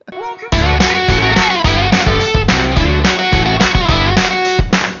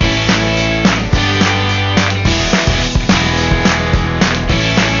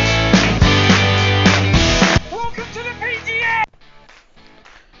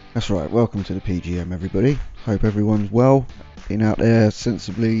That's right, welcome to the PGM, everybody. Hope everyone's well, been out there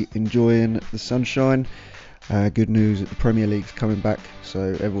sensibly enjoying the sunshine. Good news that the Premier League's coming back,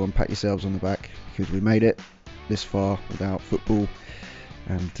 so everyone pat yourselves on the back because we made it this far without football,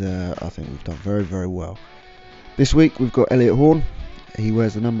 and I think we've done very, very well. This week we've got Elliot Horn. He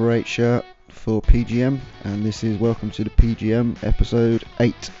wears the number 8 shirt for PGM, and this is Welcome to the PGM, episode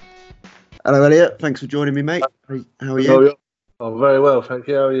 8. Hello, Elliot. Thanks for joining me, mate. How are you? I'm very well, thank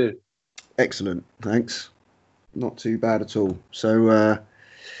you. How are you? Excellent, thanks. Not too bad at all. So,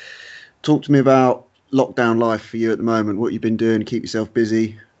 talk to me about lockdown life for you at the moment. What you've been doing to keep yourself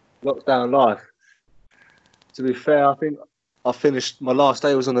busy? Lockdown life. To be fair, I think I finished, my last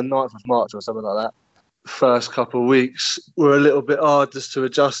day was on the 9th of March or something like that. First couple of weeks were a little bit hard just to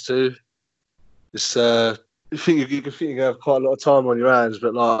adjust to. It's, you think you have quite a lot of time on your hands,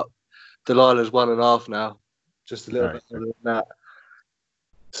 but like Delilah's 1.5 now, just a little bit more than that.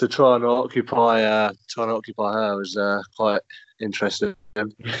 So trying to occupy her was quite interesting.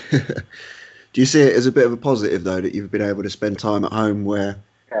 Do you see it as a bit of a positive though that you've been able to spend time at home where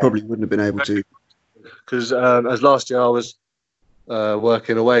probably wouldn't have been able to? Because as last year I was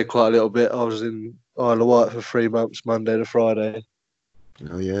working away quite a little bit. I was in Isle of Wight for 3 months, Monday to Friday.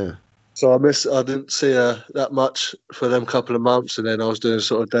 Oh yeah. So I didn't see her that much for them couple of months, and then I was doing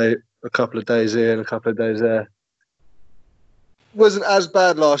a couple of days here and a couple of days there. Wasn't as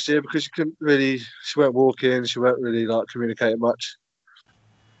bad last year because she weren't walking, she weren't really like communicating much.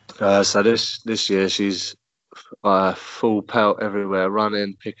 So this year she's full pelt everywhere,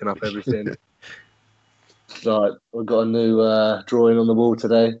 running, picking up everything. Like we've got a new drawing on the wall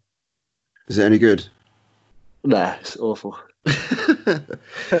today. Is it any good? Nah, it's awful.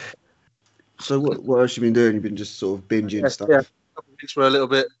 So what else you been doing? You've been just sort of binging stuff. Yeah, a couple of weeks were a little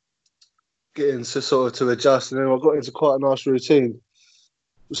bit getting to adjust, and then I got into quite a nice routine.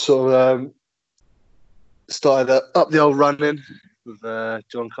 Sort of started up the old running with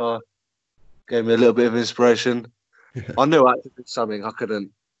John Carr. Gave me a little bit of inspiration. I knew I had to do something. I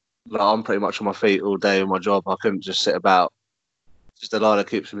couldn't. Like, I'm pretty much on my feet all day in my job. I couldn't just sit about. Just a lot that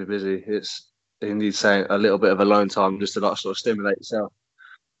keeps me busy. You need saying a little bit of alone time just to like sort of stimulate yourself.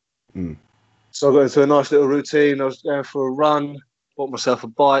 Mm. So I got into a nice little routine. I was going for a run. Bought myself a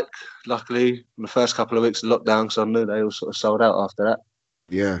bike. Luckily, in the first couple of weeks of lockdown, because I knew they all sort of sold out after that.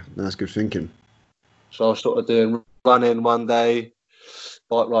 Yeah, that's good thinking. So I was sort of doing running one day,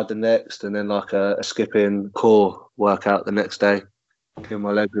 bike ride the next, and then like a skipping core workout the next day. Give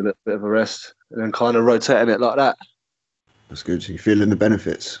my legs a little bit of a rest, and then kind of rotating it like that. That's good. You're feeling the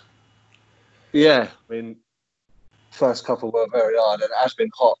benefits. Yeah, I mean, first couple were very hard, and it has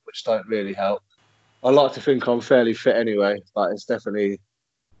been hot, which don't really help. I like to think I'm fairly fit anyway, but it's definitely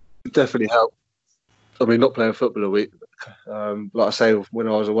helped. I mean, not playing football a week, like I say, when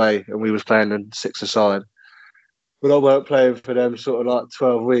I was away and we was playing in 6-a-side, but I weren't playing for them sort of like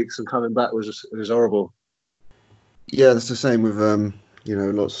 12 weeks, and coming back was horrible. Yeah, that's the same with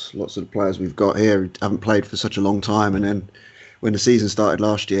lots of the players we've got here who haven't played for such a long time, and then when the season started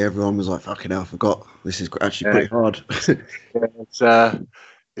last year, everyone was like, "Fucking hell, I forgot. This is actually pretty hard."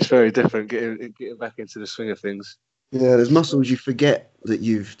 It's very different getting back into the swing of things. Yeah, there's muscles you forget that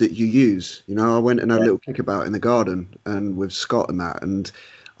you use. You know, I went and had a little kickabout in the garden and with Scott and that, and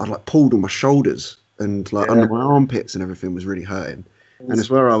I like pulled on my shoulders and like under my armpits and everything was really hurting. And it's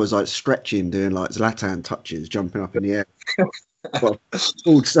where I was like stretching, doing like Zlatan touches, jumping up in the air. But I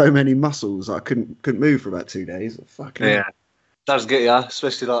pulled so many muscles I couldn't move for about 2 days. Fucking hell. Does get you,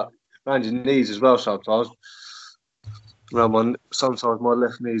 especially like around your knees as well sometimes. Sometimes my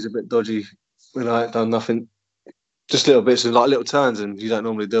left knee's a bit dodgy when I ain't done nothing. Just little bits of like little turns, and you don't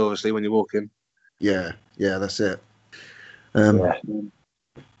normally do obviously when you're walking. Yeah, that's it.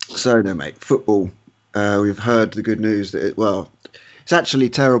 So then, mate, football. We've heard the good news that it's actually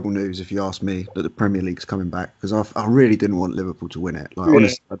terrible news if you ask me that the Premier League's coming back, because I really didn't want Liverpool to win it. Like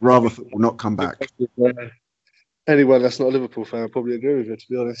honestly, I'd rather football not come back. Anyone that's not a Liverpool fan would probably agree with you, to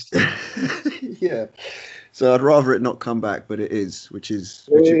be honest. Yeah. So I'd rather it not come back, but it is, which is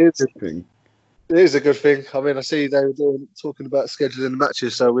a good thing. It is a good thing. I mean, I see they were talking about scheduling the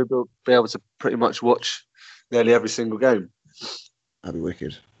matches, so we'll be able to pretty much watch nearly every single game. That'd be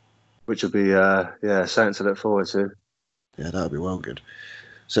wicked. Which would be, something to look forward to. Yeah, that would be well good.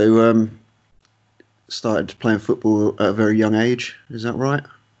 So, started playing football at a very young age, is that right?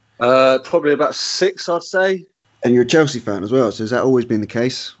 Probably about 6, I'd say. And you're a Chelsea fan as well, so has that always been the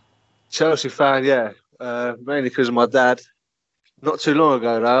case? Chelsea fan, yeah. Mainly because of my dad. Not too long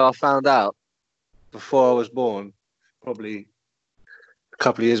ago, though, I found out before I was born, probably a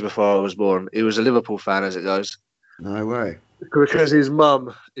couple of years before I was born, he was a Liverpool fan, as it goes. No way. Because his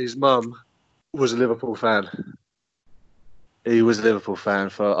mum was a Liverpool fan. He was a Liverpool fan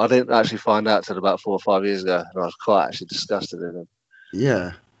for. I didn't actually find out till about 4 or 5 years ago, and I was quite actually disgusted in him.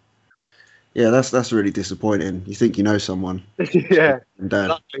 Yeah. Yeah, that's really disappointing. You think you know someone. Yeah. And Dad.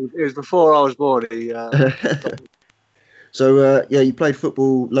 Luckily, it was before I was born. So, yeah, you played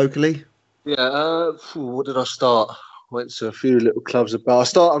football locally? Yeah. What did I start? Went to a few little clubs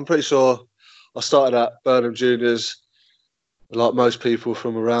about. I'm pretty sure I started at Burnham Juniors, like most people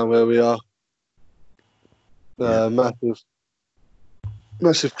from around where we are. Yeah.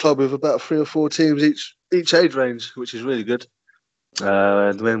 Massive club with about 3 or 4 teams each age range, which is really good.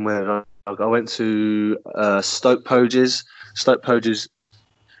 And then when I went to Stoke Poges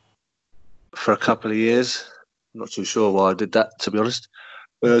for a couple of years. I'm not too sure why I did that, to be honest.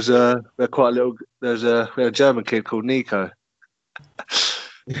 But we had a German kid called Nico.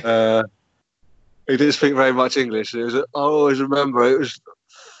 He didn't speak very much English. I always remember it was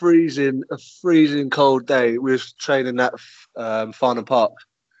a freezing cold day. We were training at Farnham Park,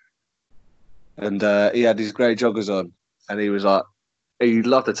 and he had these grey joggers on, and he was like, he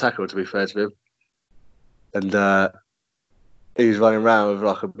loved the tackle, to be fair to him, and he was running around with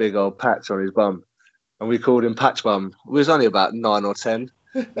like a big old patch on his bum, and we called him Patch Bum. We was only about 9 or 10.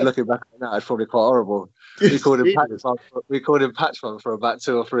 Looking back at that, it's probably quite horrible. We called him Patch Bum for about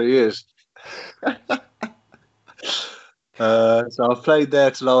 2 or 3 years. So I played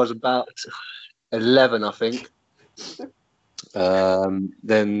there till I was about 11, I think.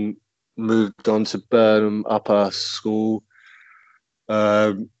 Then moved on to Burnham Upper School.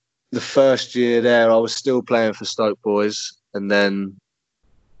 The first year there, I was still playing for Stoke Boys, and then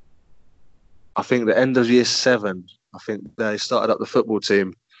I think the end of year 7, I think they started up the football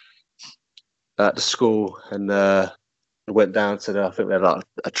team at the school, and went down to I think they had like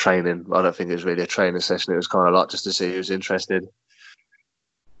a training. I don't think it was really a training session. It was kind of like just to see who was interested.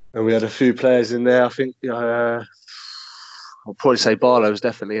 And we had a few players in there. I think I'll probably say Barlow was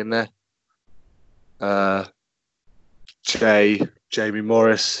definitely in there. Jamie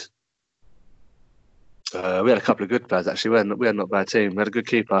Morris. We had a couple of good players actually. We had not a bad team. We had a good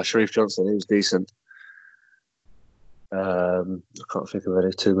keeper, Sharif Johnson. He was decent. I can't think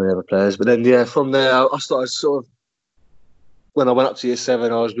of too many other players. But then, from there, I started sort of. When I went up to year 7,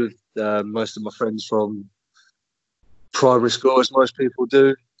 I was with most of my friends from primary school, as most people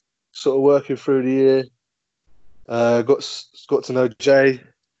do. Sort of working through the year. Got to know Jay,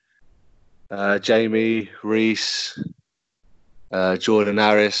 Jamie, Reese, Jordan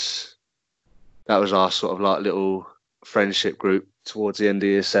Harris. That was our sort of like little friendship group towards the end of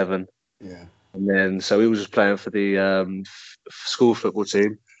year 7. Yeah. And then, so we were just playing for the school football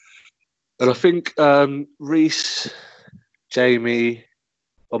team. And I think Reese, Jamie,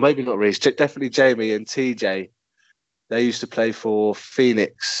 or maybe not Reese, definitely Jamie and TJ, they used to play for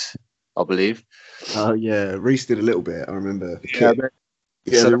Phoenix, I believe. Oh, yeah. Reese did a little bit, I remember. Yeah,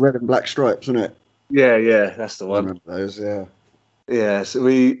 so the red and black stripes, wasn't it? Yeah, that's the one. I remember those, yeah. Yeah, so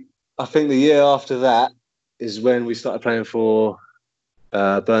I think the year after that is when we started playing for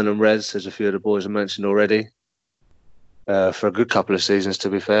Burnham Reds, as a few of the boys have mentioned already, for a good couple of seasons, to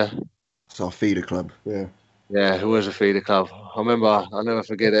be fair. It's our feeder club, yeah. Yeah, it was a feeder club. I remember, I'll never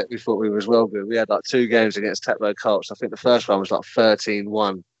forget it. We thought we was well good. We had like 2 games against Tetlow Colts. I think the first one was like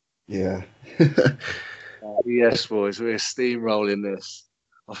 13-1. Yeah. Yes, boys, we were steamrolling this.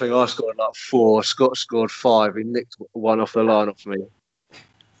 I think I scored like 4. Scott scored 5. He nicked one off the line off me.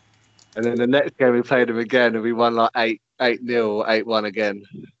 And then the next game we played him again, and we won like 8-0 or 8-1 again.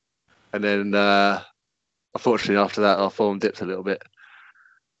 And then, unfortunately, after that, our form dipped a little bit.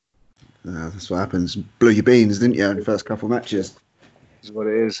 That's what happens. Blew your beans, didn't you, in the first couple of matches? Is what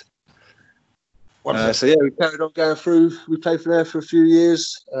it is. So yeah, we carried on going through. We played for there for a few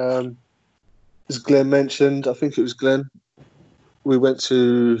years. As Glenn mentioned, I think it was Glenn. We went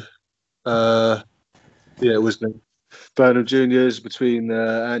to, it was Glenn. Burnham Juniors between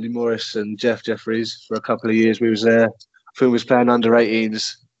Andy Morris and Jeff Jeffries for a couple of years. We was there. I think we was playing under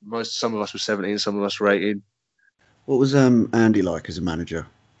 18s. Some of us were 17, some of us were 18. What was Andy like as a manager?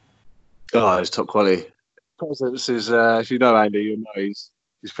 Oh, it's top quality. Presence is, if you know Andy, you'll know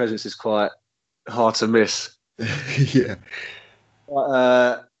his presence is quite hard to miss. Yeah.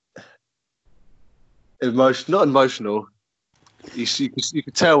 Not emotional. You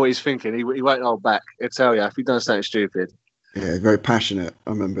could tell what he's thinking. He won't hold back. He'll tell you if you've done something stupid. Yeah, very passionate.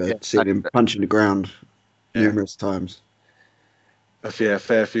 I remember seeing him punching the ground numerous times. A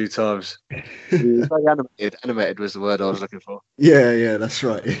fair few times. He was very animated. Animated was the word I was looking for. Yeah, that's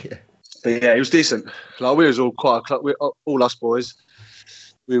right. Yeah. But yeah, he was decent. Like we was all all us boys.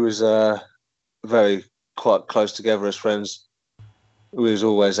 We was very quite close together as friends. We was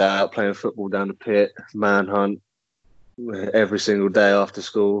always out playing football down the pit, manhunt, every single day after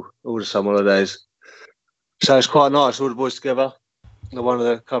school, all the summer holidays. So it's quite nice, all the boys together.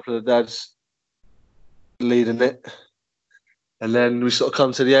 Couple of the dads leading it. And then we sort of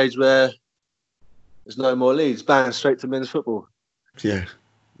come to the age where there's no more leads, bang, straight to men's football. Yeah,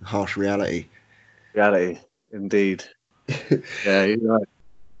 harsh reality. Reality, indeed. Yeah, you're right.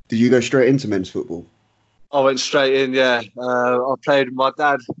 Did you go straight into men's football? I went straight in, yeah. I played with my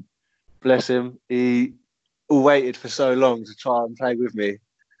dad, bless him. He waited for so long to try and play with me.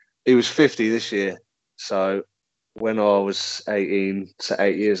 He was 50 this year. So when I was 18, so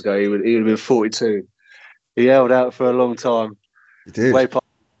 8 years ago, he would have been 42. He held out for a long time. You did?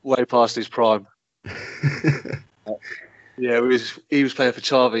 Way past his prime. Yeah, he was playing for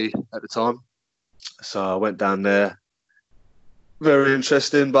Charvey at the time. So I went down there. Very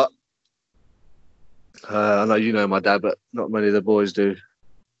interesting, but I know you know my dad, but not many of the boys do.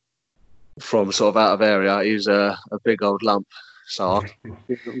 From sort of out of area, he's a big old lump. So I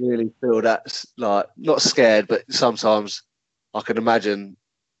didn't really feel that, like, not scared, but sometimes I can imagine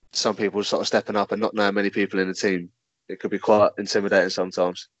some people sort of stepping up and not knowing many people in the team. It could be quite intimidating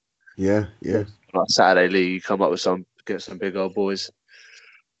sometimes. Yeah. Like Saturday league, you come up with against some big old boys.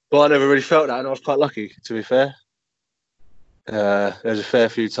 But I never really felt that, and I was quite lucky, to be fair. There's a fair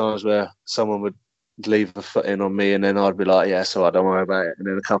few times where someone would leave a foot in on me, and then I'd be like, "Yeah, so don't worry about it." And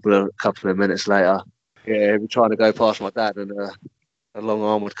then a couple of minutes later, yeah, he'd be trying to go past my dad, and a long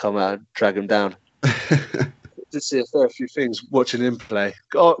arm would come out and drag him down. I did see a fair few things watching him play,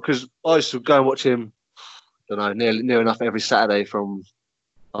 because I used to go and watch him. I don't know, near enough every Saturday from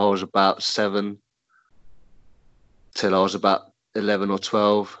I was about 7 till I was about 11 or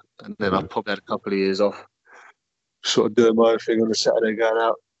 12, and then I probably had a couple of years off, sort of doing my own thing on the Saturday, going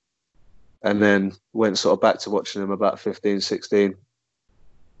out, and then went sort of back to watching him about 15, 16,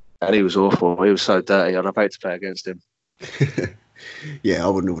 and he was awful. He was so dirty, and I'd hate to play against him. Yeah, I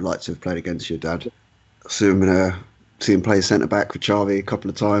wouldn't have liked to have played against your dad. See him play centre back for Charvey a couple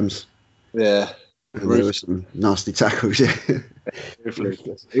of times. Yeah. And there were some nasty tackles, yeah.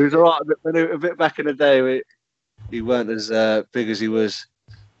 He was all right a bit back in the day. He weren't as big as he was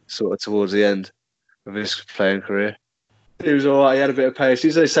sort of towards the end of his playing career. He was all right. He had a bit of pace.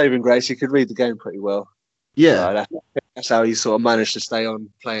 He's a saving grace. He could read the game pretty well. Yeah. That's how he sort of managed to stay on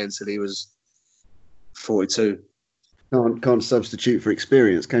playing until he was 42. Can't substitute for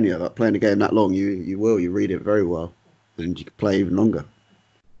experience, can you? Like playing a game that long, you read it very well, and you can play even longer.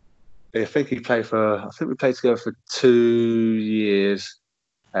 I think we played together for 2 years,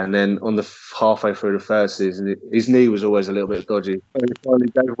 and then on the halfway through the third season, his knee was always a little bit dodgy. And he finally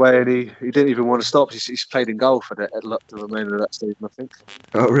gave way, and he didn't even want to stop. He's played in goal for the remainder of that season, I think.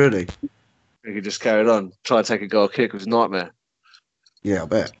 Oh, really? He could just carry on, try to take a goal kick. It was a nightmare. Yeah, I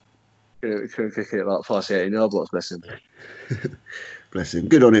bet. He couldn't kick it like past the 18-yard box, bless him. Bless him.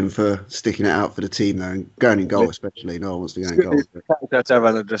 Good on him for sticking it out for the team, though, and going in goal, especially. No one wants to go in goal. That's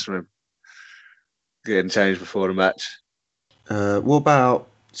around the dressing room. Getting changed before the match. What about...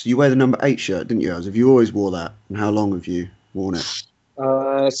 So you wear the number 8 shirt, didn't you? Have you always wore that? And how long have you worn it?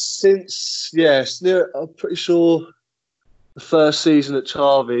 I'm pretty sure the first season at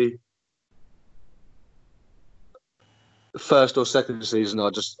Charvey, the first or second season, I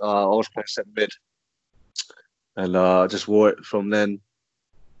was playing centre mid, and I just wore it from then,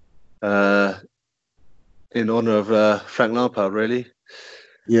 in honour of Frank Lampard, really.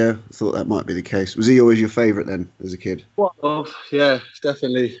 Yeah, I thought that might be the case. Was he always your favourite then, as a kid? Well, yeah,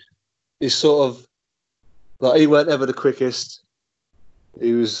 definitely. He's sort of like, he weren't ever the quickest.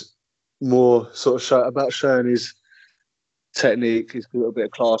 He was more sort of showing his technique, his little bit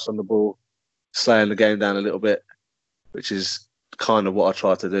of class on the ball, slaying the game down a little bit, which is kind of what I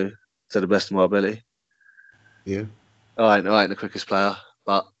try to do to the best of my ability. Yeah. I ain't the quickest player,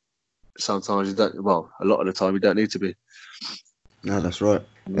 but sometimes you don't. Well, a lot of the time you don't need to be. No, that's right.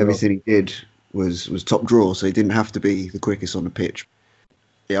 Everything he did was top draw, so he didn't have to be the quickest on the pitch.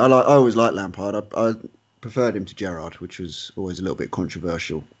 Yeah, I always liked Lampard. I preferred him to Gerrard, which was always a little bit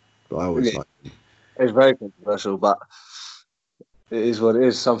controversial, but I always liked him. It's very controversial, but it is what it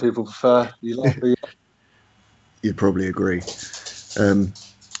is. Some people prefer you like. You'd probably agree.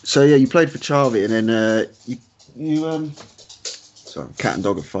 So yeah, you played for Charvey, and then you sorry, cat and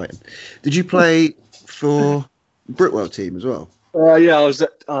dog are fighting. Did you play for Britwell team as well? Yeah, I was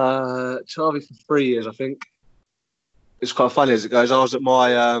at Charvey for 3 years, I think. It's quite funny as it goes. I was at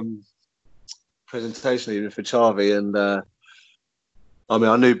my presentation evening for Charvey, and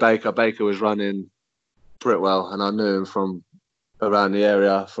I knew Baker. Baker was running Britwell, and I knew him from around the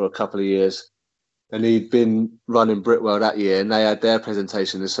area for a couple of years. and he'd been running Britwell that year, and they had their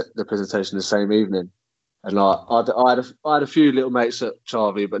presentation, the presentation the same evening. And like, I had a few little mates at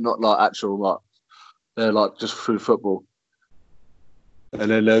Charvey, but not like actual like, they're like just through football. And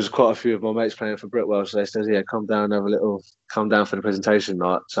then there was quite a few of my mates playing for Britwell, so they said, "Yeah, come down, come down for the presentation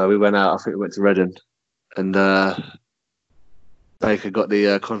night." So we went out. I think we went to Reading, and Baker got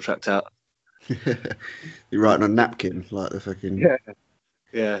the contract out. You're writing on napkin like the fucking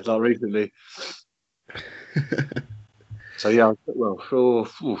yeah, like recently. So yeah, well,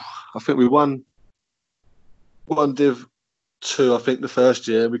 I think we won Div 2. I think the first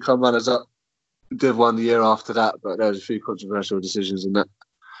year we come runners up Div 1 the year after that, but there was a few controversial decisions in that.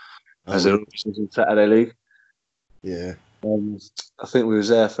 As a Saturday League. Yeah. I think we was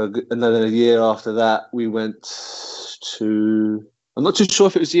there for another year after that. We went to... I'm not too sure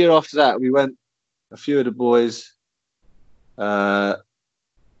if it was the year after that. We went, a few of the boys, the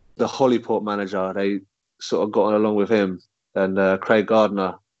Hollyport manager, they sort of got on along with him, and Craig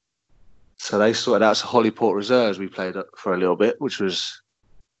Gardner. So they sorted out some Hollyport reserves we played for a little bit, which was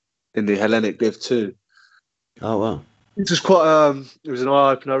in the Hellenic Div 2. Oh, wow. It was quite it was an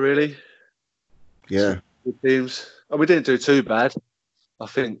eye opener, really. Yeah. Good teams. And we didn't do too bad. I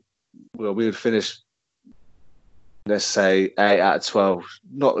think we would finish, let's say, 8 out of 12.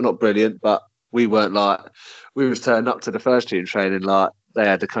 Not brilliant, but we weren't like, we was turning up to the first team training like they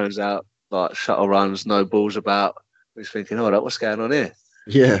had the cones out, like shuttle runs, no balls about. We was thinking, oh, what's going on here?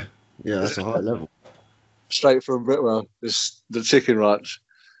 Yeah, that's a high level. Straight from Britwell, the chicken ranch.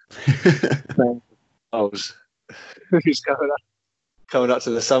 I was coming up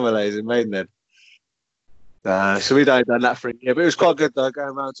to the summer lays in Maidenhead. So we'd only done that for a year, but it was quite good though, going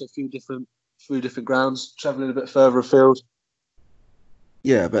around to a few different grounds, travelling a bit further afield.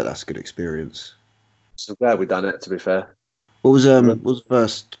 Yeah, I bet that's a good experience. So glad we'd done it, to be fair. What was the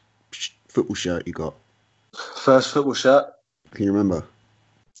first football shirt you got? First football shirt? Can you remember?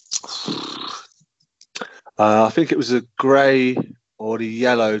 I think it was a grey or the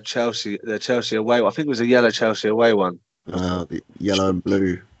yellow the Chelsea away one. I think it was a yellow Chelsea away one. The yellow and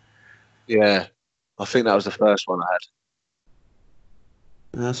blue. Yeah, I think that was the first one I had.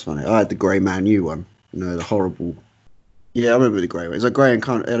 That's funny. I had the grey Man U one. You know, the horrible. Yeah, I remember the grey one. It was like grey and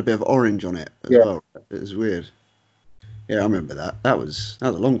kind of had a bit of orange on it as well. It was weird. Yeah, I remember that. That was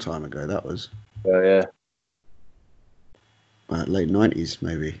a long time ago. That was. Yeah. Late 90s,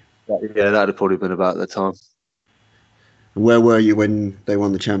 maybe. Yeah, that'd have probably been about the time. And where were you when they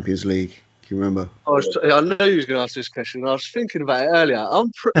won the Champions League? Can you remember? I knew you was going to ask this question. I was thinking about it earlier.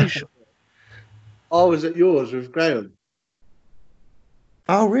 I'm pretty sure I was at yours with Graham.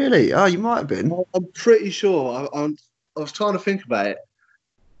 Oh, really? Oh, you might have been. I'm pretty sure. I was trying to think about it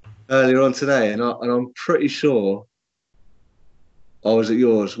earlier on today, and I'm pretty sure I was at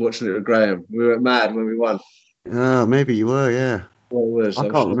yours watching it with Graham. We were mad when we won. Oh, maybe you were, yeah. What it was? I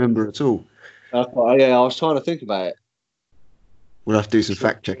can't remember at all. I was trying to think about it. We'll have to do some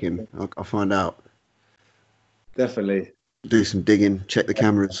fact checking. I'll find out. Definitely. Do some digging. Check the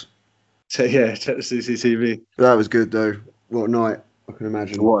cameras. Check the CCTV. That was good though. What a night! I can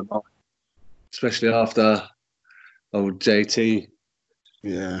imagine. What a night. Especially after old JT.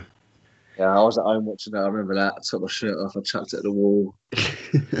 Yeah. Yeah, I was at home watching that. I remember that. I took my shirt off. I chucked it at the wall.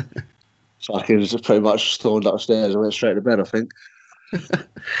 Fucking just pretty much stormed upstairs. I went straight to bed, I think.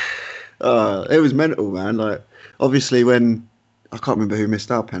 It was mental, man. Like, obviously, when I can't remember who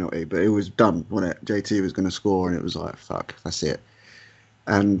missed our penalty, but it was done, wasn't it? JT was going to score, and it was like, fuck, that's it.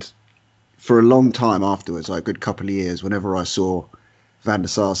 And for a long time afterwards, like a good couple of years, whenever I saw Van der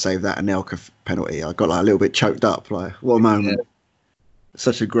Sar save that Anelka penalty, I got like a little bit choked up. Like, what a moment! Yeah.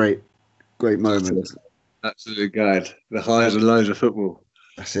 Such a great moment. Absolutely good. The highs and lows of football.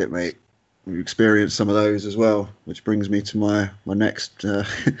 That's it, mate. We've experienced some of those as well, which brings me to my next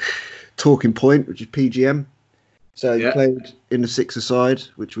talking point, which is PGM. So you played in the six-a-side,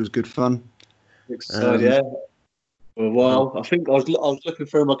 which was good fun. Six-a-side, yeah. For a while. I think I was looking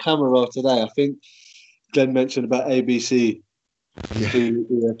through my camera roll today. I think Glenn mentioned about ABC to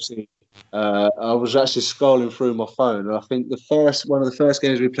EFC. I was actually scrolling through my phone, and I think one of the first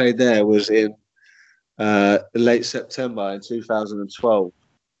games we played there was in late September in 2012.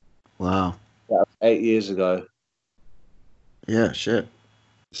 Wow. That was 8 years ago. Yeah, shit.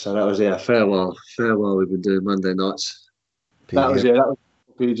 So that was farewell we've been doing Monday nights. PGM. That was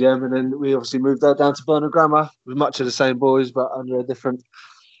PGM, and then we obviously moved that down to Burnham Grammar with much of the same boys, but under a different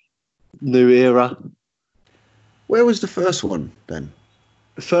new era. Where was the first one then?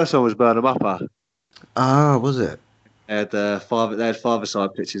 The first one was Burnham Upper. Ah, was it? They had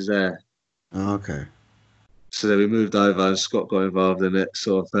five-a-side pitches there. Oh, okay. So then we moved over, and Scott got involved in it.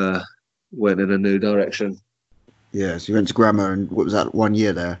 Sort of went in a new direction. Yeah, so you went to grammar, and what was that, 1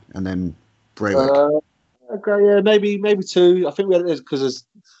 year there, and then Braywick? Okay, yeah, maybe two. I think we had it because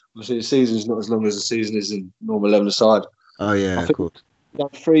obviously the season's not as long as the season is in normal level aside. Oh yeah, I of think course. we done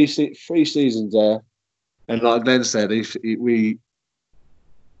three seasons there, and like Glenn said, we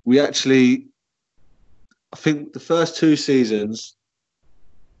actually, I think the first two seasons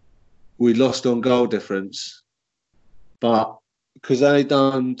we lost on goal difference, but because they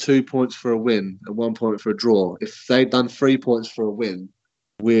done 2 points for a win and 1 point for a draw, if they'd done 3 points for a win,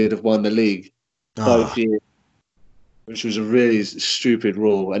 we'd have won the league both Ah, years, which was a really stupid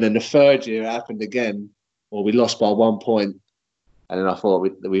rule. And then the third year it happened again, or we lost by 1 point, and then I thought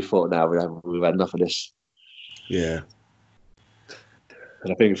we thought now we've had enough of this. yeah,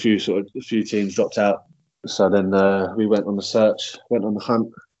 And I think a few teams dropped out. So then we went on the search, went on the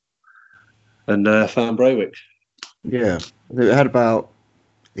hunt, and found Braywick. yeah. They had about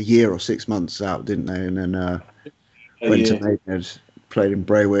a year or 6 months out, didn't they? And then went to Maidenhead, played in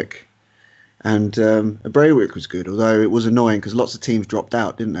Braywick, and Braywick was good, although it was annoying because lots of teams dropped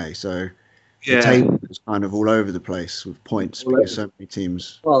out, didn't they? So the table was kind of all over the place with points because so many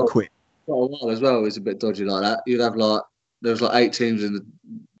teams quit. Quite a while as well. It was a bit dodgy like that. You'd have there was 8 teams in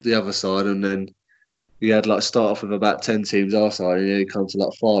the other side, and then you had start off with about 10 teams our side, and then you come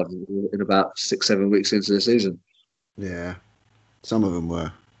to 5 in about 6-7 weeks into the season. Yeah, some of them were.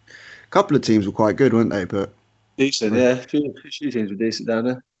 A couple of teams were quite good, weren't they? But Decent, yeah. A few teams were decent down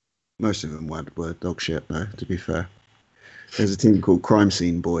there. most of them were dog shit, though. To be fair, there's a team called Crime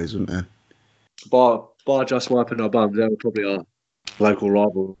Scene Boys, wasn't there? Bar just wiping our bums, they were probably our local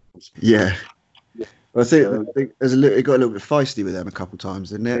rivals. Yeah. I think it got a little bit feisty with them a couple of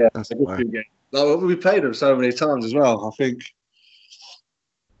times, didn't it? Yeah, That's why. we played them so many times as well. I think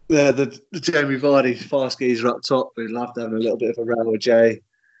the Jamie Vardy fast geezer up top. We loved having a little bit of a row with Jay.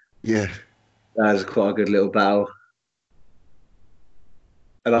 Yeah. That was quite a good little battle.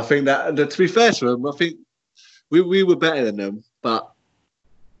 And I think that to be fair to them, I think we were better than them, but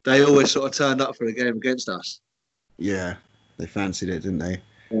they always sort of turned up for the game against us. Yeah. They fancied it, didn't they?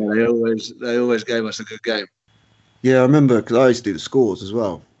 Yeah, they always gave us a good game. Yeah, I remember because I used to do the scores as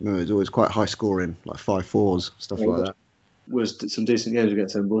well. It was always quite high scoring, like 5-4s, stuff like that. Was some decent games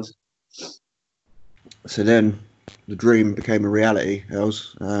against them boys. So then the dream became a reality,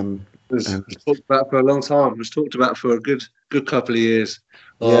 Els. It was talked about for a long time. It was talked about for a good couple of years.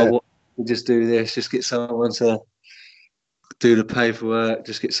 Yeah. We just do this, just get someone to do the paperwork,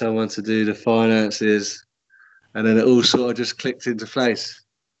 just get someone to do the finances, and then it all sort of just clicked into place.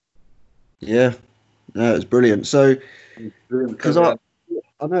 Yeah, no, it was brilliant. So, because I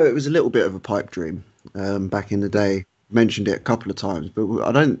know it was a little bit of a pipe dream back in the day. Mentioned it a couple of times, but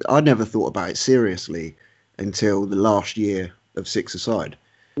I never thought about it seriously until the last year of six-a-side.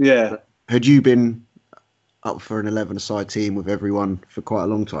 Yeah. Had you been up for an 11-a-side team with everyone for quite a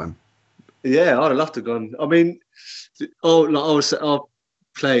long time? Yeah, I'd have loved to have gone. I mean, I've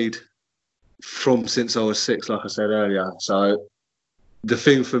played from since I was 6, like I said earlier. So the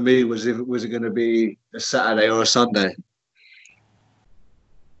thing for me was was it going to be a Saturday or a Sunday?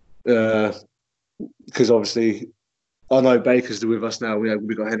 Because obviously, I know Baker's with us now.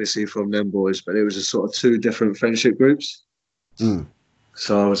 We got Hennessy from them boys, but it was a sort of 2 different friendship groups. Mm.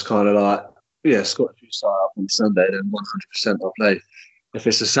 So I was kind of like, yeah, Scott, if you start up on Sunday, then 100% I'll play. If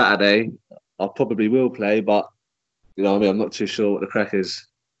it's a Saturday, I probably will play, but you know what I mean, I'm not too sure what the crack is.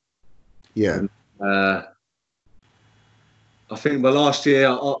 Yeah. And, I think my last year,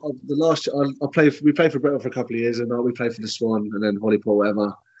 we played for Brentford for a couple of years, and we played for the Swan and then Hollyport,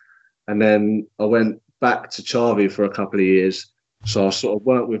 whatever. And then I went back to Charvey for a couple of years. So I sort of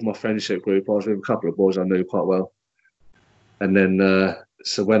worked with my friendship group. I was with a couple of boys I knew quite well. And then,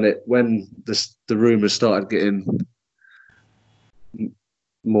 so when the rumours started getting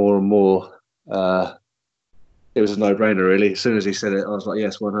more and more, it was a no-brainer really. As soon as he said it, I was like,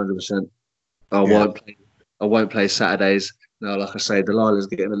 yes, 100%. I won't play Saturdays. Now, like I say, Delilah's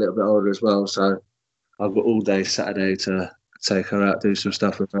getting a little bit older as well, so I've got all day Saturday to take her out, do some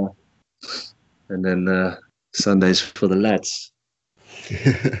stuff with her, and then Sundays for the lads.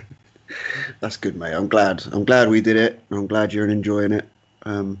 That's good, mate. I'm glad we did it. I'm glad you're enjoying it.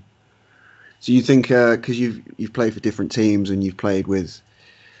 So you think because you've played for different teams and you've played with,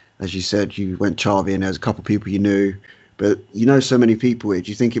 as you said, you went Charvey and there's a couple of people you knew, but you know so many people here. Do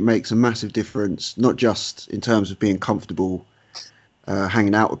you think it makes a massive difference, not just in terms of being comfortable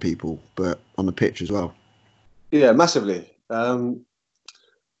hanging out with people, but on the pitch as well? Yeah, massively.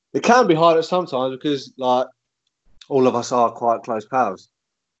 It can be hard at sometimes because like all of us are quite close pals.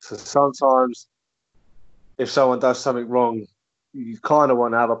 So sometimes if someone does something wrong you kind of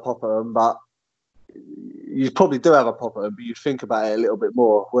want to have a pop at them, but you probably do have a pop at them, but you think about it a little bit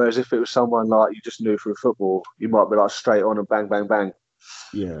more. Whereas if it was someone like you just knew through football, you might be like straight on and bang, bang, bang.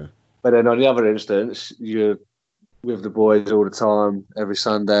 Yeah. But then on the other instance, you're with the boys all the time, every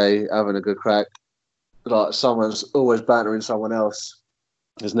Sunday, having a good crack. Like someone's always bantering someone else.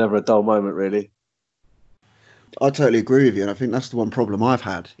 There's never a dull moment, really. I totally agree with you, and I think that's the one problem I've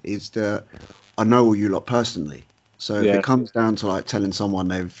had is that I know all you lot personally. So if it comes down to like telling someone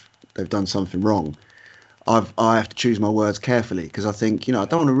they've done something wrong, I have to choose my words carefully because I think I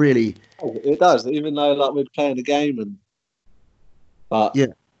don't want to really. It does, even though like we're playing the game, but yeah,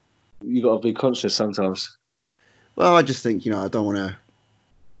 you got to be conscious sometimes. Well, I just think I don't want to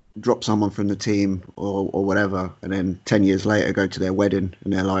drop someone from the team or whatever, and then 10 years later go to their wedding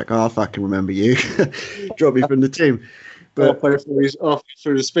and they're like, "Oh, I fucking remember you, drop me from the team." But halfway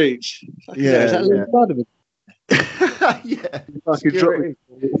through the speech, yeah. Yeah, like you dropped me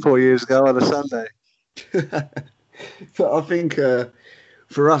 4 years ago on a Sunday. But I think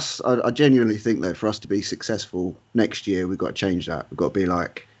for us, I genuinely think that for us to be successful next year, we've got to change that. We've got to be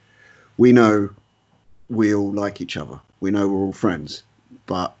like, we know we all like each other. We know we're all friends,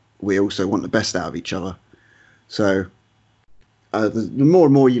 but we also want the best out of each other. So the more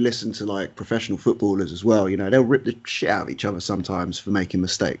and more you listen to like professional footballers as well, they'll rip the shit out of each other sometimes for making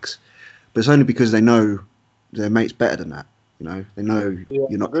mistakes, but it's only because they know their mate's better than that. They know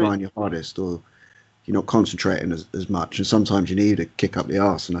you're not trying your hardest or you're not concentrating as much, and sometimes you need a kick up the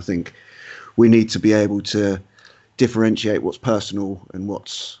arse. And I think we need to be able to differentiate what's personal and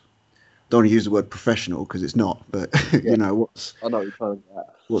what's, don't want to use the word professional because it's not, but what's, I know what you're trying to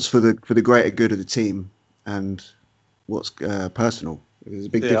get. What's for the greater good of the team and what's personal. There's a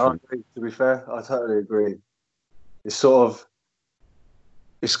big difference. To be fair, I totally agree. It's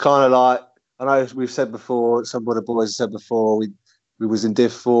kind of like, I know we've said before, some of the boys have said before, we was in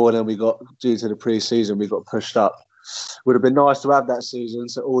Div 4 and then we got, due to the pre-season, we got pushed up. Would have been nice to have that season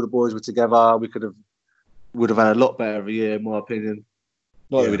so all the boys were together. We would have had a lot better of a year, in my opinion.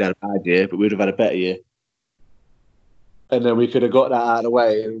 Not that we'd had a bad year, but we'd have had a better year. And then we could have got that out of the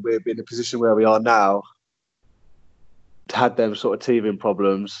way and we'd be in the position where we are now, had them sort of teething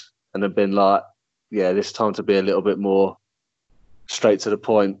problems and have been like, yeah, this time to be a little bit more straight to the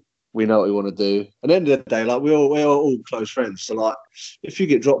point. We know what we want to do. At the end of the day, like we're all close friends. So like, if you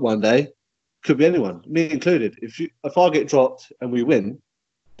get dropped one day, could be anyone, me included. If I get dropped and we win,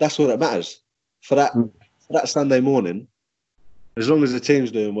 that's all that matters. For that Sunday morning, as long as the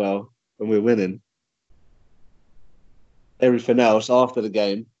team's doing well and we're winning, everything else after the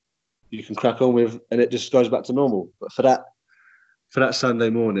game you can crack on with, and it just goes back to normal. But for that Sunday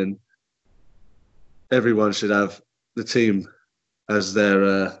morning, everyone should have the team as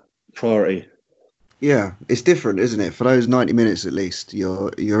their priority. Yeah, it's different, isn't it? For those 90 minutes at least,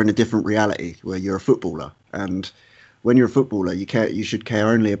 you're in a different reality where you're a footballer, and when you're a footballer, you should care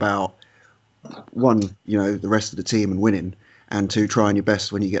only about one, the rest of the team and winning, and two, trying your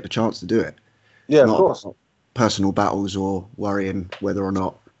best when you get the chance to do it. Yeah, of course. Personal battles or worrying whether or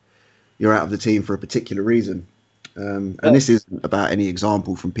not you're out of the team for a particular reason. And this isn't about any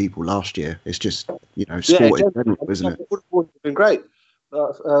example from people last year. It's just, sport in general, isn't it? Football has been great.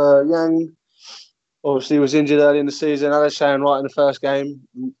 Yang obviously was injured early in the season. Alex Shane right in the first game.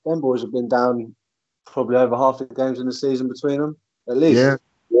 Them boys have been down probably over half the games in the season between them, at least.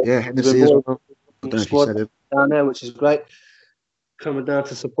 Yeah, Hennessy as well. I don't know if you said it. Down there, which is great. Coming down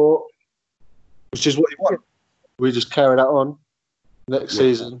to support, which is what you want. We just carry that on next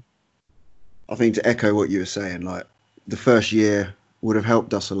season. I think to echo what you were saying, like the first year would have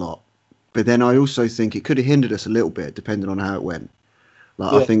helped us a lot, but then I also think it could have hindered us a little bit, depending on how it went.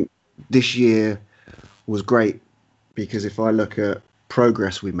 I think this year was great because if I look at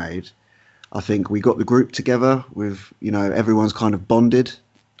progress we made, I think we got the group together with, everyone's kind of bonded.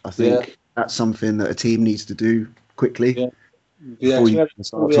 I think that's something that a team needs to do quickly before you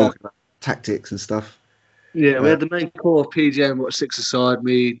start talking about tactics and stuff. Yeah, we had the main core of PGM, 6-a-side,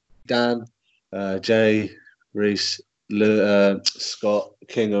 me, Dan, Jay, Reese, Scott,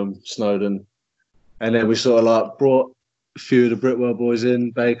 Kingham, Snowden. And then we sort of like brought a few of the Britwell boys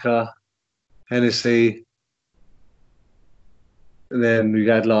in, Baker, Hennessy. And then we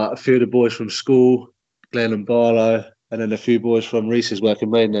had like a few of the boys from school, Glenn and Barlow, and then a few boys from Reese's work in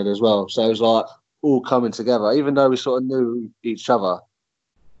Maidenhead as well. So it was like all coming together. Even though we sort of knew each other,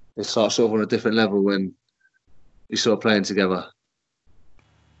 it's like sort of on a different level when you're sort of playing together.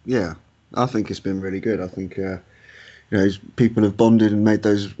 Yeah, I think it's been really good. I think people have bonded and made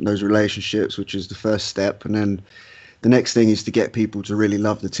those relationships, which is the first step, and then the next thing is to get people to really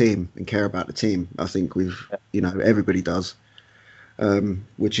love the team and care about the team. I think everybody does.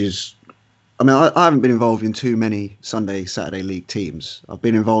 which is, I mean, I haven't been involved in too many Sunday, Saturday league teams. I've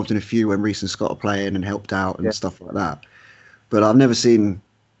been involved in a few when Reece and Scott are playing and helped out and stuff like that. But I've never seen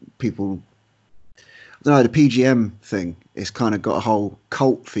people. I don't know, the PGM thing. It's kind of got a whole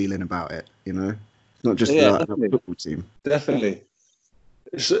cult feeling about it. You know, not just the football team. Definitely,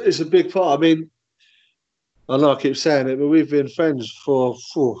 it's a big part. I mean, I know I keep saying it, but we've been friends for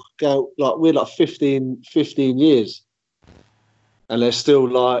we're like 15 years, and there's still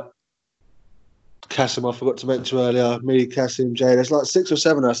like Cassim, I forgot to mention earlier, me, Cassim, Jay. There's like 6 or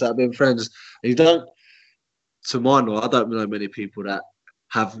 7 of us that have been friends. And you don't, to my knowledge, I don't know many people that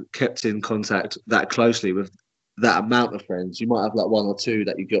have kept in contact that closely with that amount of friends. You might have like 1 or 2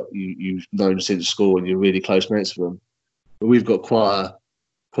 that you've known since school and you're really close mates with them. But we've got quite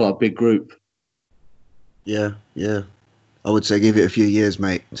a big group. Yeah. I would say give it a few years,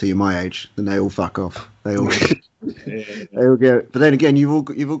 mate, until you're my age, then they all fuck off. They all they all get. But then again, you've all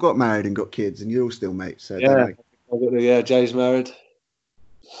got married and got kids, and you're all still mates. So Jay's married.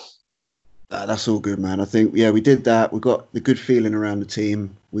 That's all good, man. I think we did that. We got the good feeling around the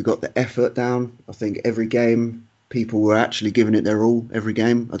team. We got the effort down. I think every game people were actually giving it their all. Every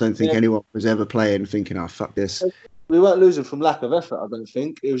game, I don't think anyone was ever playing thinking, "Oh, fuck this." We weren't losing from lack of effort. I don't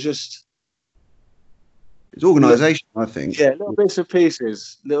think it was just. It's organisation, I think. Yeah, little bits and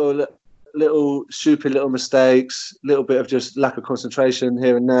pieces, little stupid little mistakes, little bit of just lack of concentration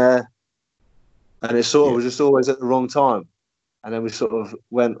here and there, and it sort of was just always at the wrong time. And then we sort of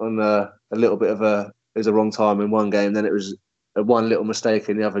went on a little bit of it was the wrong time in one game. Then it was one little mistake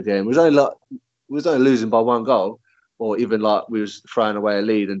in the other game. We was only losing by 1 goal, or even like we was throwing away a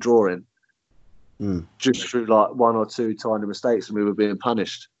lead and drawing, just through like 1 or 2 tiny mistakes, and we were being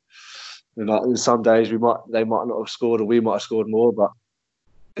punished. And like in some days they might not have scored, or we might have scored more, but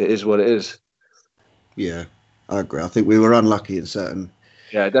it is what it is. Yeah, I agree. I think we were unlucky in certain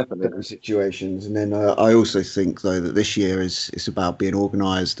definitely situations, and then I also think though that this year it's about being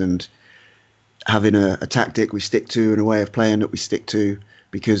organised and having a tactic we stick to and a way of playing that we stick to.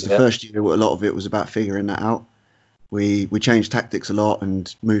 Because the first year, a lot of it was about figuring that out. We changed tactics a lot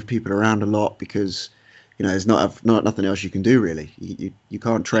and moved people around a lot because. You know, there's not nothing else you can do really. You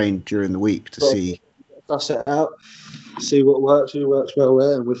can't train during the week to see. Suss it out, see what works, who works well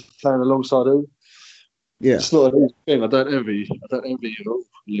where, and we're playing alongside who. Yeah, it's not an easy thing. I don't envy you at all,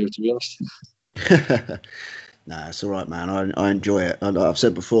 Lou, to be honest. Nah, it's all right, man. I enjoy it. I've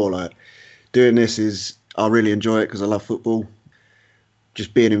said before, like doing this I really enjoy it because I love football.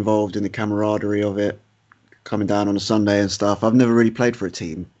 Just being involved in the camaraderie of it, coming down on a Sunday and stuff. I've never really played for a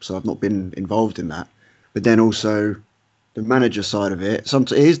team, so I've not been involved in that. But then also the manager side of it,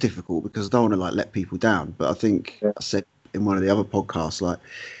 sometimes it is difficult because I don't want to like let people down. But I think I said in one of the other podcasts, like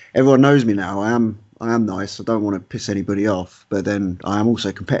everyone knows me now. I am nice. I don't want to piss anybody off, but then I am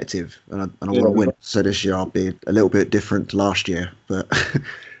also competitive and I want to win. So this year I'll be a little bit different to last year, but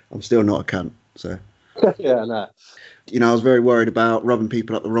I'm still not a cunt. So no. You know, I was very worried about rubbing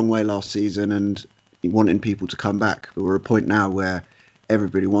people up the wrong way last season and wanting people to come back. But we're at a point now where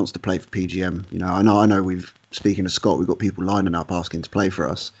everybody wants to play for PGM. You know, I know speaking of Scott, we've got people lining up asking to play for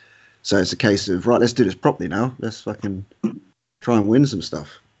us. So it's a case of, right, let's do this properly now. Let's fucking try and win some stuff.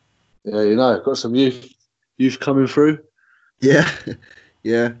 Yeah, you know, got some youth coming through. Yeah.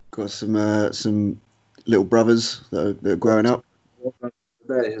 Got some little brothers that are growing up.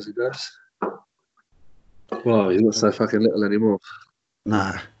 There, as it goes. Wow, he's not so fucking little anymore.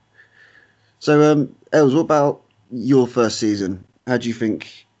 Nah. So, Els, what about your first season? How do you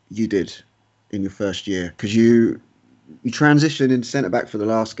think you did in your first year? Because you transitioned into centre back for the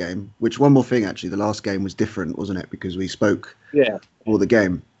last game. Which, one more thing, actually, the last game was different, wasn't it? Because we spoke before the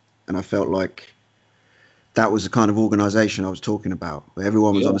game, and I felt like that was the kind of organisation I was talking about, where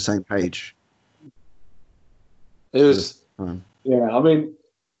everyone was on the same page. It was, I mean,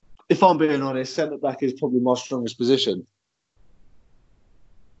 if I'm being honest, centre back is probably my strongest position.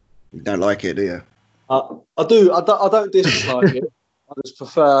 You don't like it, do you? I do. I don't dislike it. I just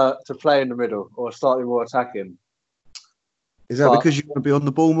prefer to play in the middle or slightly more attacking. Is that because you want to be on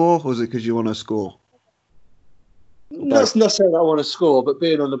the ball more, or is it because you want to score? That's not saying that I want to score, but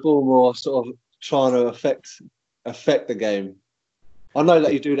being on the ball more, sort of trying to affect the game. I know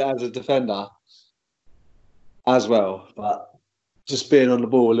that you do that as a defender as well, but just being on the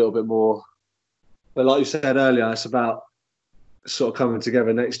ball a little bit more. But like you said earlier, it's about sort of coming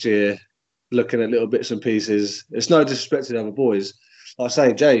together next year, looking at little bits and pieces. It's no disrespect to the other boys. Like I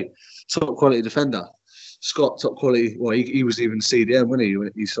say, Jay, top quality defender. Scott, top quality. Well, he was even CDM, wasn't he?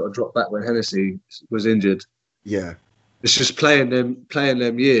 When he sort of dropped back when Hennessy was injured. Yeah, it's just playing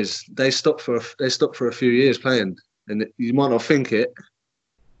them years. They stopped for a few years playing. and you might not think it,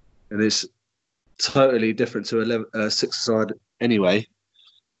 and it's totally different to a six-a-side anyway.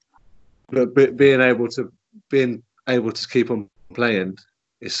 But being able to keep on playing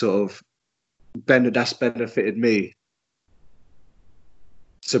is sort of that's benefited me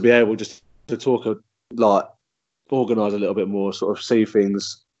to be able just to talk like organise a little bit more, sort of see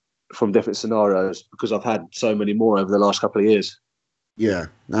things from different scenarios because I've had so many more over the last couple of years. Yeah,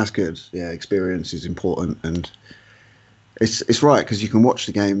 that's good. Yeah, experience is important, and it's right because you can watch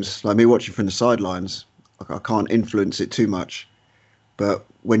the games. Like me watching from the sidelines, I can't influence it too much. But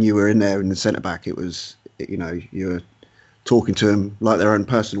when you were in there in the centre back, it was, you were talking to them like their own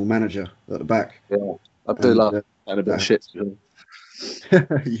personal manager at the back. Yeah, I do love that a bit of shit.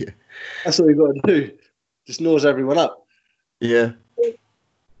 Yeah, that's what you got to do. Just gnaws everyone up. Yeah.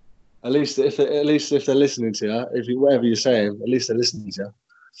 At least if they're listening to you, whatever you're saying, at least they're listening to you.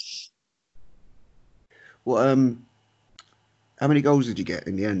 Well, how many goals did you get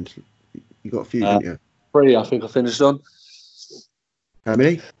in the end? You got a few, didn't you? 3, I think I finished on. How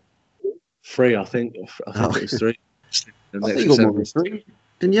many? 3, I think. I think it was 3. I think you got more than 3.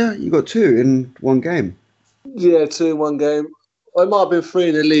 Didn't you? You got 2 in one game. Yeah, 2 in one game. I might have been 3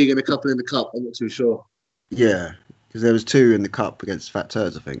 in the league and a couple in the cup. I'm not too sure. Yeah, because there was 2 in the cup against Fat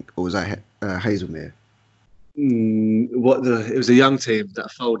Turds, I think. Or was that Hazelmere? It was a young team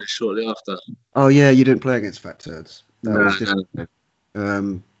that folded shortly after. Oh, yeah, you didn't play against Fat Turds. No.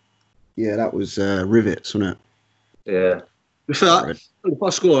 Yeah, that was Rivets, wasn't it? Yeah. If I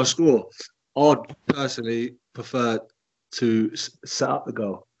score, I score. I'd personally prefer to set up the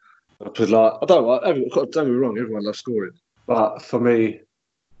goal. Because, don't get me wrong, everyone loves scoring. But for me,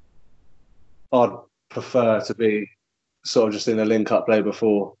 I'd prefer to be sort of just in a link-up play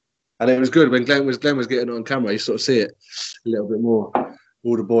before. And it was good when Glenn was getting it on camera. You sort of see it a little bit more.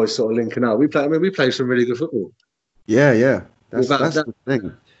 All the boys sort of linking up. We played some really good football. Yeah. That's the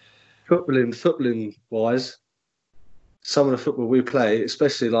thing. Footballing wise, some of the football we play,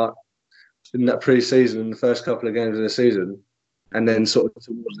 especially like in that pre-season, in the first couple of games of the season, and then sort of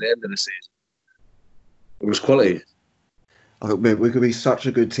towards the end of the season, it was quality. I think we could be such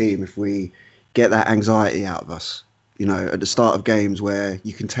a good team if we get that anxiety out of us. At the start of games where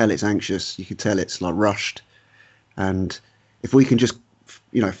you can tell it's anxious, you can tell it's like rushed, and if we can just,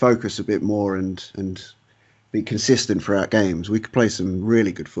 focus a bit more and be consistent throughout games, we could play some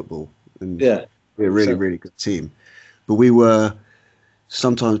really good football and be a really, really good team. But we were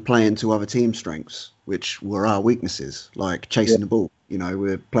sometimes playing to other team strengths, which were our weaknesses, like chasing the ball.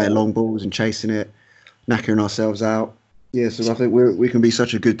 We're playing long balls and chasing it, knackering ourselves out. Yeah, so I think we can be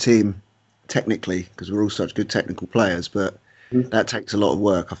such a good team technically because we're all such good technical players, but that takes a lot of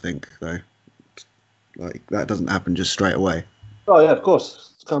work, I think, though. Like, that doesn't happen just straight away. Oh, yeah, of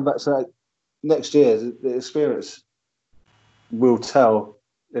course. To come back to that, next year, the experience will tell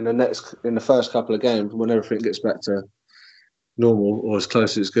in the first couple of games when everything gets back to normal or as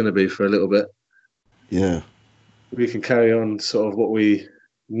close as it's going to be for a little bit. Yeah. We can carry on sort of what we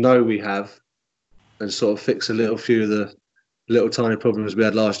know we have and sort of fix a few of the little tiny problems we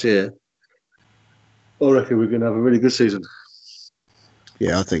had last year. I reckon we're going to have a really good season.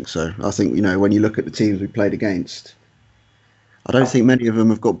 Yeah, I think so. I think, when you look at the teams we played against, I don't think many of them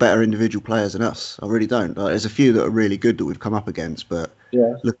have got better individual players than us. I really don't. There's a few that are really good that we've come up against, but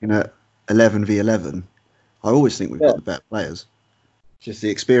looking at 11 v 11, I always think we've got the better players. Just the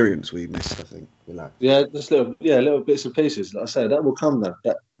experience we missed, I think. Yeah, just little bits and pieces. Like I say, that will come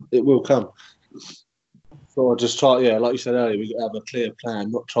though. It will come. So I just try. Yeah, like you said earlier, we have a clear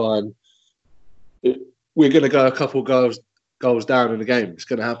plan. Not try and. We're going to go a couple goals down in the game. It's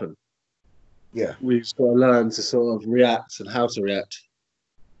going to happen. Yeah, we've got to learn to sort of react and how to react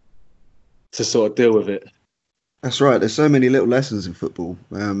to sort of deal with it. That's right. There's so many little lessons in football.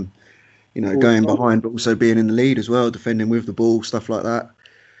 Going behind, but also being in the lead as well, defending with the ball, stuff like that.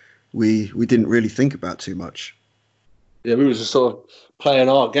 We didn't really think about too much. Yeah, we were just sort of playing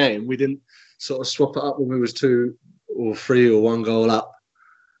our game. We didn't sort of swap it up when we was 2 or 3 or 1 goal up.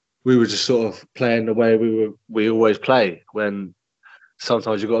 We were just sort of playing the way we always play. When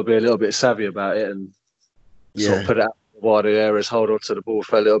sometimes you've got to be a little bit savvy about it and sort of put it out in the wider areas, hold on to the ball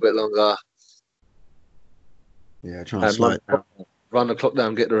for a little bit longer. Yeah, trying to slow it down. Run the clock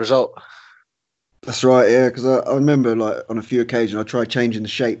down, get the result. That's right, yeah, because I remember like on a few occasions I tried changing the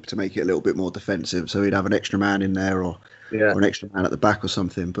shape to make it a little bit more defensive, so we'd have an extra man in there or an extra man at the back or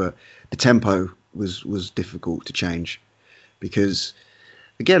something. But the tempo was difficult to change because,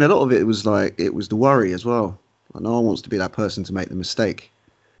 again, a lot of it was the worry as well. Like, no one wants to be that person to make the mistake.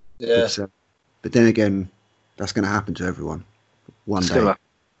 Yeah. But then again, that's going to happen to everyone one day.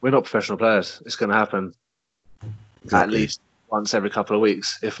 We're not professional players. It's going to happen. at least once every couple of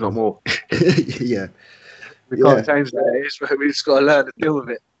weeks, if not more. Yeah. We can't change that. We just got to learn to deal with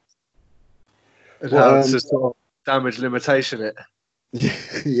it. And how to sort of damage limitation it.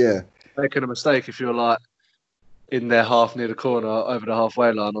 Yeah. Making a mistake if you're like in their half near the corner, over the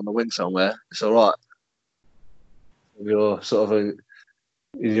halfway line on the wing somewhere, it's all right. If you're sort of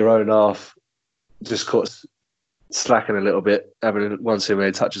in your own half, just caught slacking a little bit, having one too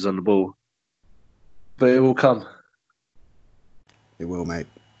many touches on the ball. But it will come. It will, mate.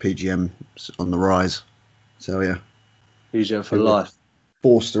 PGM on the rise. So yeah. PGM for life.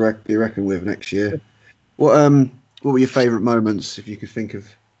 Forced to be reckoned with next year. What were your favourite moments, if you could think of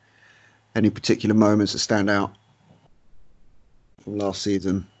any particular moments that stand out from last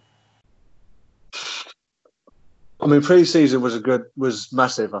season? I mean, pre-season was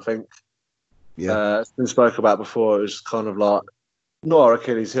massive. I think. Yeah. It's been spoke about before. It was kind of like not our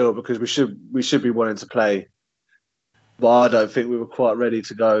Achilles heel because we should be wanting to play, but I don't think we were quite ready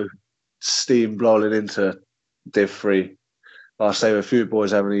to go steam blowing into Div 3. I say with a few boys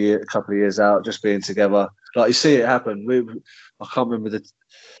having a couple of years out, just being together. Like you see it happen. I can't remember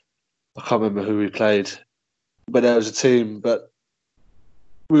who we played, but there was a team, but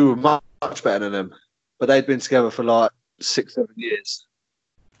we were much better than them. But they'd been together for like 6-7 years,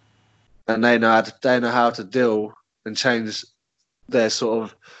 and they know how to deal and change their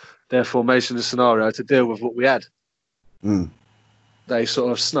formation and scenario to deal with what we had. Mm. They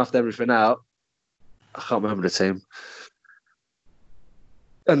sort of snuffed everything out. I can't remember the team.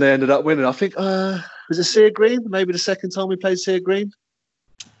 And they ended up winning. I think, was it Sea Green? Maybe the second time we played Sea Green.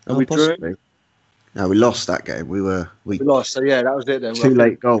 And we possibly. Drew. No, we lost that game. We lost. So yeah, that was it then. Two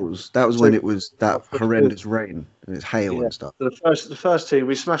late goals. That was when it was that horrendous rain and it's hail and stuff. So the first team,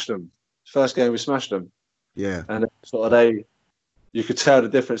 we smashed them. First game, we smashed them. Yeah. And sort of you could tell the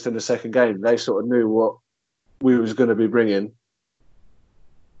difference in the second game. They sort of knew what we was going to be bringing.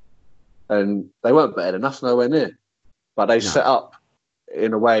 And they weren't better than us, nowhere near. But they set up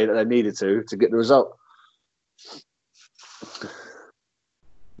in a way that they needed to get the result.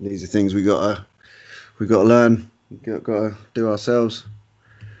 These are things we gotta learn. We gotta do ourselves.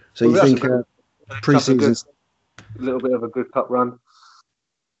 So you think pre-season, a little bit of a good cup run?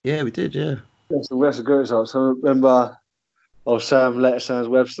 Yeah, we did. Yeah, that's a good result. So I remember, Sam's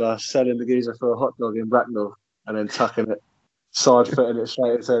Webster selling the geezer for a hot dog in Bracknell and then tucking it, side footing it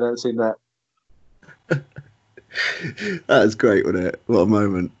straight into. I don't see that. That was great, wasn't it? What a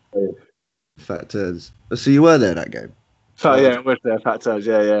moment. Yeah. Fat turds. So you were there that game? Yeah, I was there. Fat turds.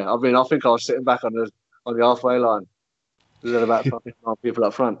 Yeah. I mean, I think I was sitting back on the halfway line. There's about 5 people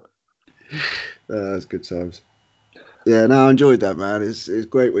up front. That's good times. Yeah, no, I enjoyed that, man. It's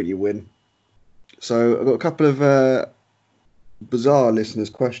great when you win. So I've got a couple of bizarre listeners'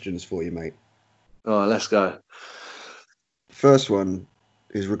 questions for you, mate. Oh, let's go. First one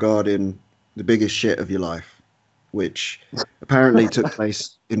is regarding the biggest shit of your life, which apparently took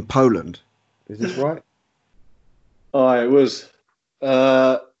place in Poland. Is this right? Oh, it was.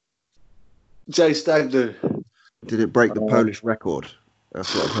 Jay Stagdo. Did it break the Polish record?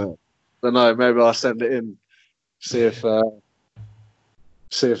 That's what I've heard. I don't know. Maybe I'll send it in. See if they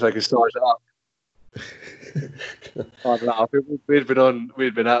can start it up. I don't know. I think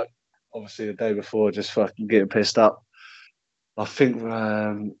we'd been out obviously the day before, just fucking getting pissed up. I think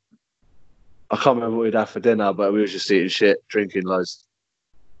I can't remember what we'd had for dinner, but we were just eating shit, drinking loads.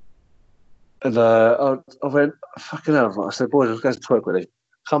 And I went, fucking hell. I said, boys, let's go to the toilet quickly.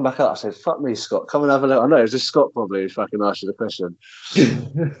 Come back up. I said, fuck me, Scott. Come and have a look. I know it was just Scott probably who fucking asked you the question.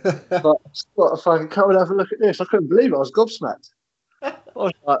 But Scott, fucking come and have a look at this. I couldn't believe it. I was gobsmacked. I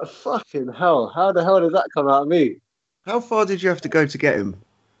was like, fucking hell. How the hell did that come out of me? How far did you have to go to get him?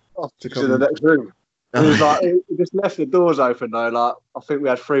 To come to the next room. It was like, he just left the doors open though. Like, I think we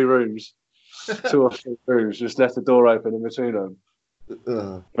had 3 rooms. 2 or 3 rooms. Just left the door open in between them.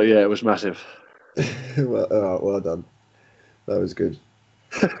 But yeah, it was massive. Well done. That was good.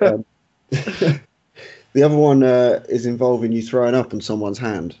 The other one is involving you throwing up on someone's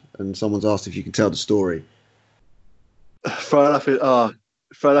hand, and someone's asked if you can tell the story. Throwing up in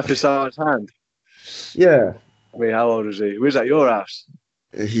someone's hand? Yeah. I mean, how old was he? Was at your house?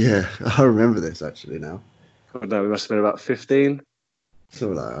 Yeah, I remember this actually now. I don't know, we must have been about 15.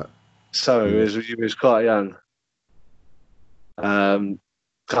 Something like that. So he was quite young. No,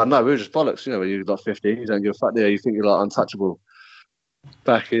 we were just bollocks, when you're like 15, you don't give a fuck there, you think you're like untouchable.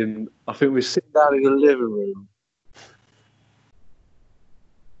 I think we were sitting down in the living room.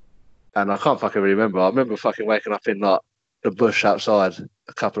 And I can't fucking remember. I remember fucking waking up in like the bush outside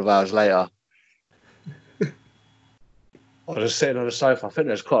a couple of hours later. I was just sitting on the sofa. I think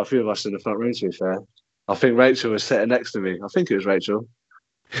there's quite a few of us in the front room, to be fair. I think Rachel was sitting next to me. I think it was Rachel.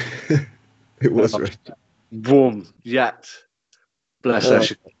 It was Rachel. Boom, yacked. Bless her.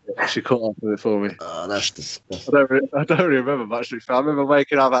 She caught up with it for me. Oh, that's disgusting. I don't really remember much. To be fair. I remember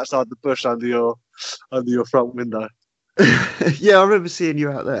waking up outside the bush under your front window. Yeah, I remember seeing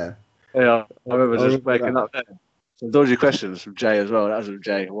you out there. Yeah, I remember just remember waking that. up there. Some dodgy questions from Jay as well. That was from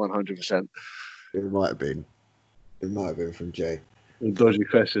Jay, 100%. It might have been. It might have been from Jay. Some dodgy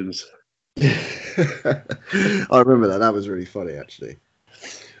questions. I remember that. That was really funny, actually.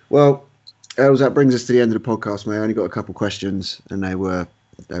 Well, Els, that brings us to the end of the podcast, mate. I only got a couple questions, and they were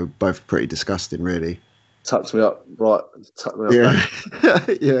both pretty disgusting, really. Tucked me up, right? Tucked me up. Yeah,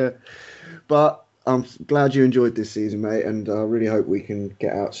 yeah. But I'm glad you enjoyed this season, mate, and I really hope we can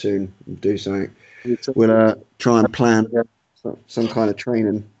get out soon and do something. We'll try and plan some kind of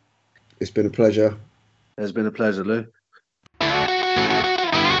training. It's been a pleasure. It's been a pleasure, Lou.